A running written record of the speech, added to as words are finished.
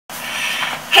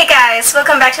Hey guys,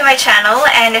 welcome back to my channel,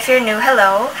 and if you're new,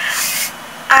 hello.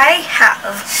 I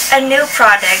have a new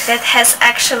product that has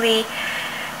actually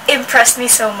impressed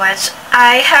me so much.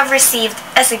 I have received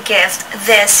as a gift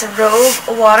this Rove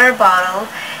water bottle,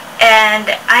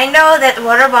 and I know that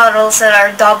water bottles that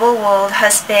are double-walled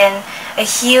has been a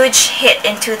huge hit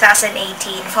in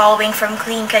 2018, following from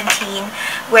Clean Canteen,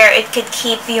 where it could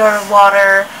keep your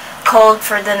water cold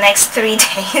for the next 3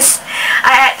 days.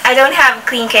 I don't have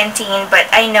Clean Canteen, but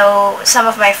I know some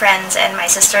of my friends and my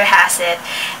sister has it,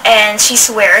 and she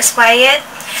swears by it.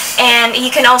 And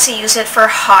you can also use it for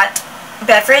hot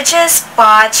beverages,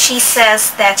 but she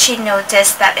says that she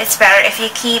noticed that it's better if you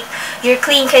keep your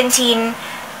Clean Canteen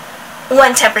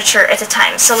one temperature at a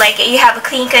time. So like you have a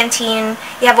Clean Canteen,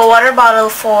 you have a water bottle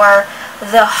for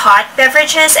the hot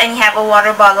beverages, and you have a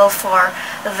water bottle for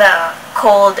the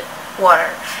cold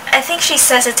water. I think she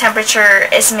says the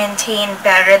temperature is maintained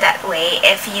better that way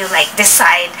if you like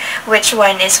decide which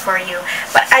one is for you.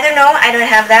 But I don't know, I don't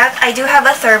have that. I do have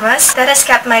a thermos that has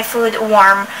kept my food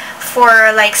warm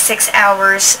for like 6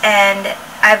 hours, and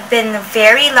I've been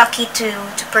very lucky to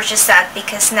purchase that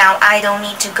because now I don't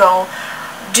need to go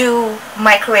do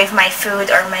microwave my food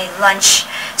or my lunch.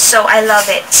 So I love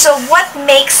it. So what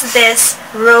makes this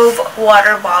Rove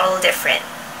water bottle different?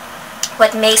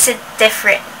 What makes it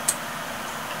different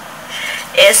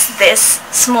is this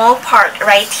small part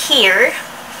right here,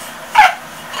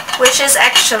 which is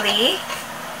actually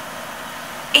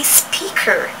a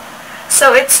speaker.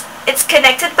 So it's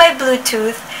connected by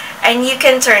Bluetooth, and you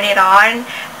can turn it on.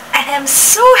 And I'm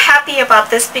so happy about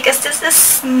this because this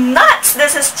is nuts.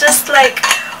 This is just like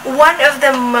one of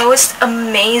the most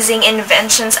amazing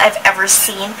inventions I've ever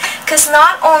seen, because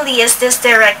not only is this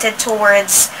directed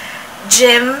towards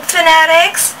gym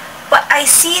fanatics, but I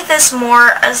see this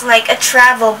more as like a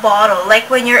travel bottle. Like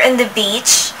when you're in the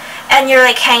beach and you're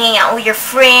like hanging out with your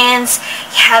friends,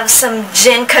 you have some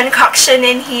gin concoction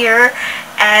in here,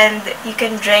 and you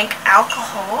can drink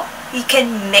alcohol. You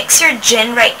can mix your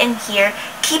gin right in here,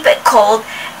 keep it cold,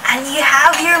 and you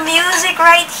have your music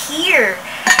right here.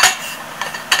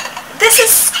 This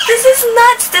is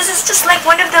nuts. This is just like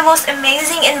one of the most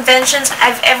amazing inventions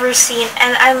I've ever seen,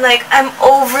 and I'm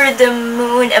over the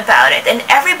moon about it. And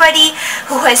everybody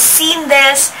who has seen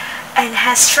this and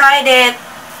has tried it,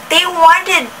 they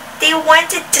wanted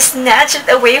to snatch it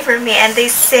away from me, and they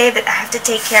say that I have to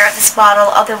take care of this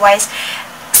bottle, otherwise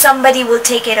somebody will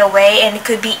take it away, and it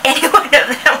could be any one of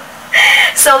them.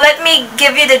 So let me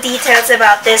give you the details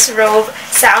about this Rove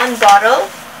Sound Bottle.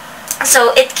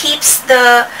 So it keeps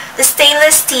the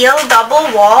stainless steel double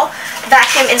wall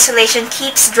vacuum insulation,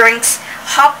 keeps drinks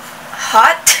hot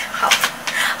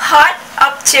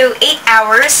up to 8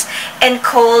 hours and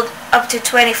cold up to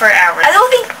 24 hours. I don't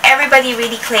think everybody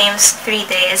really claims 3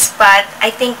 days, but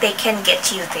I think they can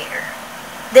get you there.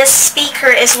 This speaker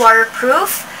is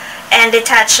waterproof and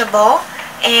detachable,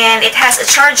 and it has a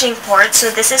charging port,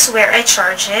 so this is where I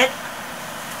charge it.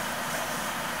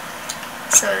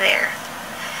 So there.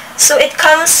 So it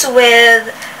comes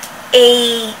with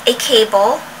a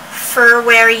cable for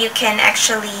where you can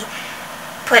actually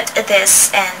put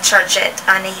this and charge it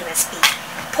on a USB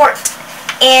port.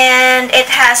 And it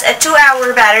has a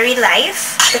 2-hour battery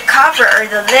life. The cover or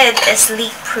the lid is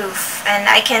leak proof, and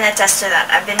I can attest to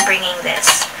that. I've been bringing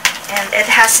this and it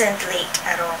hasn't leaked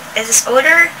at all. It is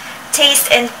odor, taste,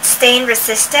 and stain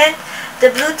resistant. The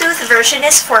Bluetooth version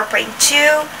is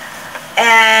 4.2.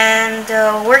 and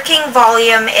the working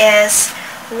volume is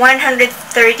 130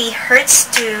 Hertz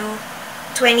to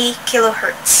 20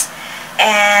 kilohertz,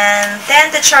 and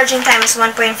then the charging time is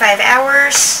 1.5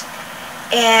 hours,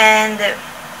 and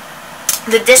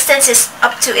the distance is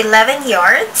up to 11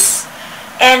 yards,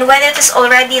 and when it is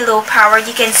already low powered,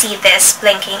 you can see this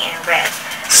blinking in red.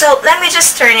 So let me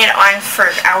just turn it on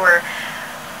for our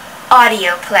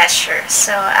audio pleasure.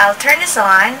 So I'll turn this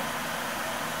on.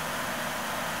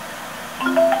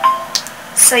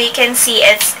 So you can see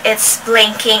it's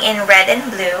blinking in red and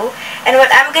blue, and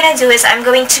what I'm gonna do is I'm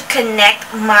going to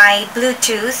connect my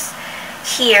Bluetooth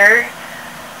here.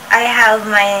 I have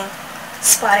my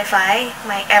Spotify,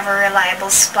 my ever reliable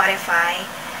Spotify.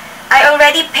 I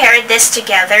already paired this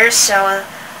together, so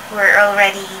we're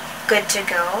already good to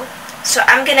go. So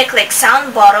I'm gonna click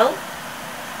Sound Bottle,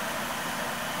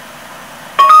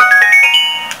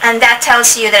 and that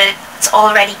tells you that it's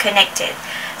already connected.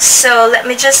 So let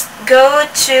me just go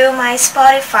to my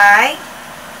Spotify.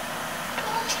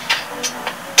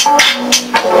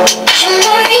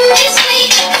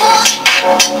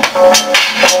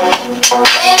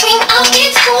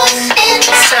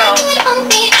 So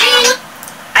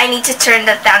I need to turn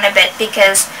that down a bit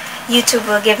because YouTube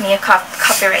will give me a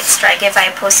copyright strike if I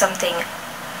post something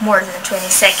more than 20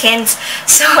 seconds.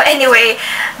 So anyway,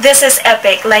 this is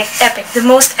epic, like epic, the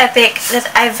most epic that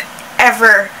I've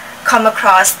ever come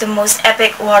across, the most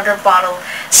epic water bottle.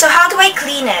 So how do I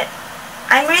clean it?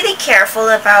 I'm really careful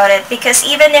about it because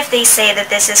even if they say that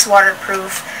this is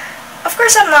waterproof, of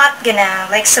course I'm not gonna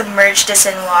like submerge this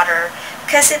in water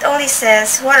because it only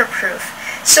says waterproof.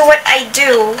 So what I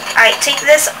do, I take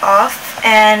this off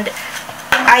and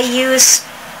I use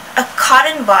a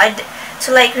cotton bud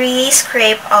to like really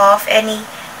scrape off any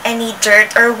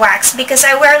dirt or wax because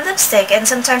I wear lipstick and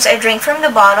sometimes I drink from the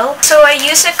bottle. So I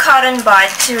use a cotton bud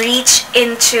to reach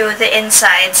into the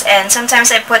insides, and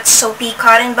sometimes I put soapy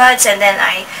cotton buds and then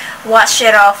I wash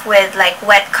it off with like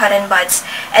wet cotton buds,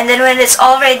 and then when it's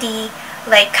already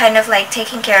like kind of like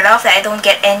taken care of, that I don't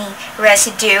get any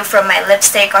residue from my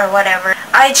lipstick or whatever,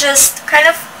 I just kind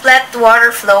of let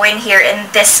water flow in here in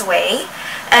this way,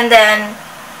 and then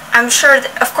I'm sure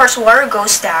that, of course, water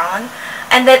goes down,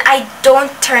 and then I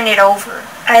don't turn it over.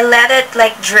 I let it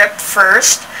like drip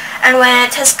first, and when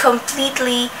it has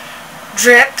completely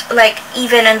dripped, like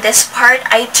even in this part,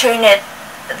 I turn it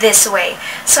this way.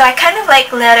 So I kind of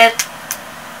like let it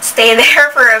stay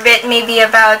there for a bit, maybe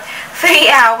about 3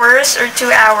 hours or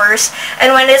 2 hours,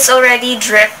 and when it's already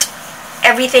dripped,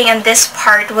 everything in this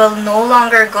part will no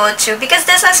longer go to, because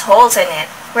this has holes in it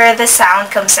where the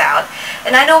sound comes out,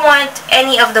 and I don't want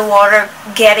any of the water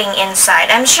getting inside.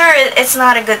 I'm sure it's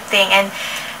not a good thing, and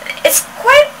it's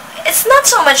not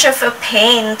so much of a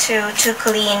pain to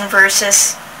clean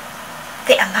versus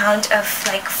the amount of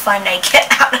like fun I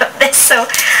get out of this, so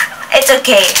it's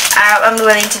okay. I'm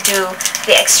willing to do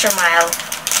the extra mile.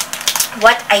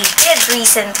 What I did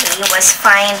recently was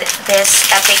find this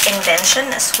epic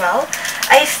invention as well.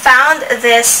 I found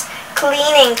this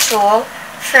cleaning tool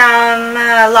from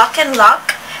Lock and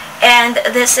Lock, and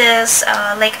this is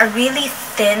like a really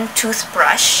thin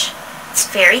toothbrush. It's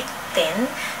very thin,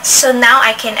 so now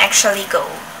I can actually go,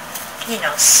 you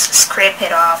know, scrape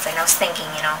it off. And I was thinking,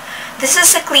 you know, this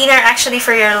is a cleaner actually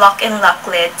for your Lock and Lock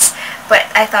lids, but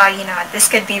I thought, you know, this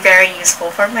could be very useful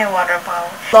for my water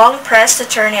bottle. Long press to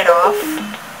turn it off,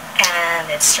 and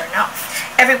it's turned off.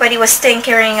 Everybody was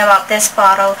tinkering about this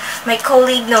bottle. My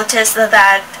colleague noticed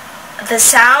that the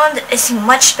sound is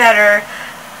much better,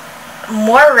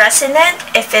 more resonant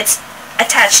if it's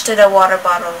attached to the water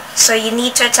bottle. So you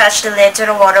need to attach the lid to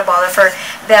the water bottle for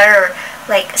better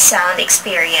like sound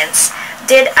experience.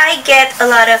 Did I get a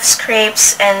lot of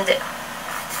scrapes and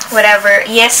whatever?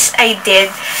 Yes, I did.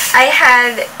 I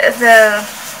had the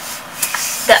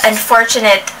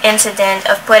unfortunate incident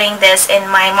of putting this in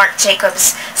my Marc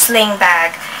Jacobs sling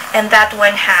bag, and that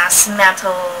one has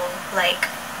metal like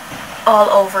all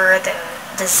over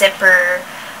the zipper,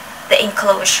 the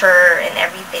enclosure and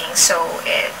everything, so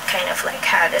it kind of like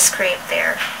had a scrape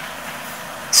there.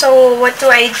 So what do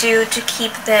I do to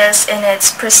keep this in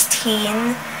its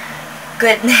pristine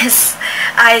goodness?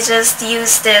 I just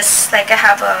use this, like I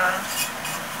have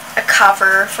a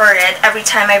cover for it. Every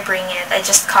time I bring it, I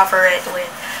just cover it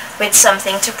with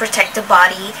something to protect the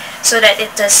body so that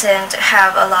it doesn't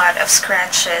have a lot of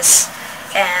scratches.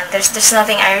 And there's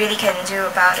nothing I really can do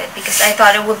about it, because I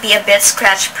thought it would be a bit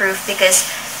scratch proof because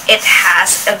it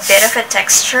has a bit of a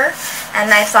texture,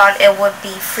 and I thought it would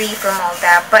be free from all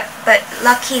that, but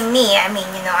lucky me, I mean,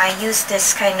 you know, I used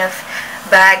this kind of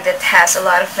bag that has a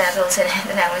lot of metals in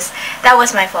it, and that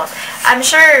was my fault. I'm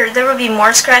sure there will be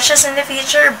more scratches in the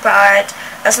future, but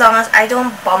as long as I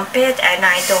don't bump it and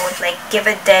I don't like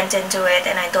give a dent into it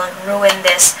and I don't ruin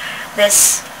this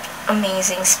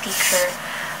amazing speaker,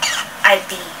 I'd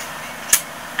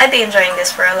be enjoying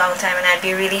this for a long time, and I'd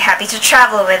be really happy to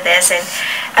travel with this, and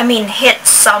I mean hit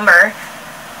summer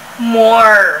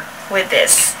more with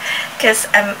this, because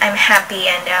I'm happy.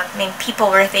 And I mean, people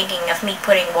were thinking of me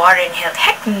putting water in it.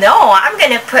 Heck no, I'm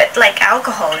gonna put like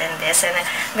alcohol in this, and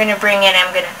I'm gonna bring it,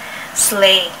 I'm gonna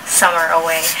slay summer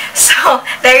away. So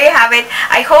there you have it.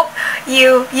 I hope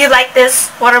you like this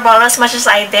water bottle as much as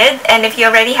I did, and if you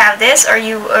already have this, or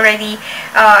you already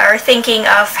are thinking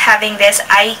of having this,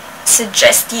 I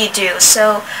suggest you do.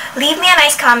 So leave me a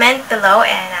nice comment below,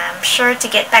 and I'm sure to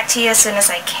get back to you as soon as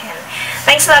I can.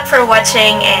 Thanks a lot for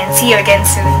watching, and see you again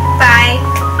soon. Bye!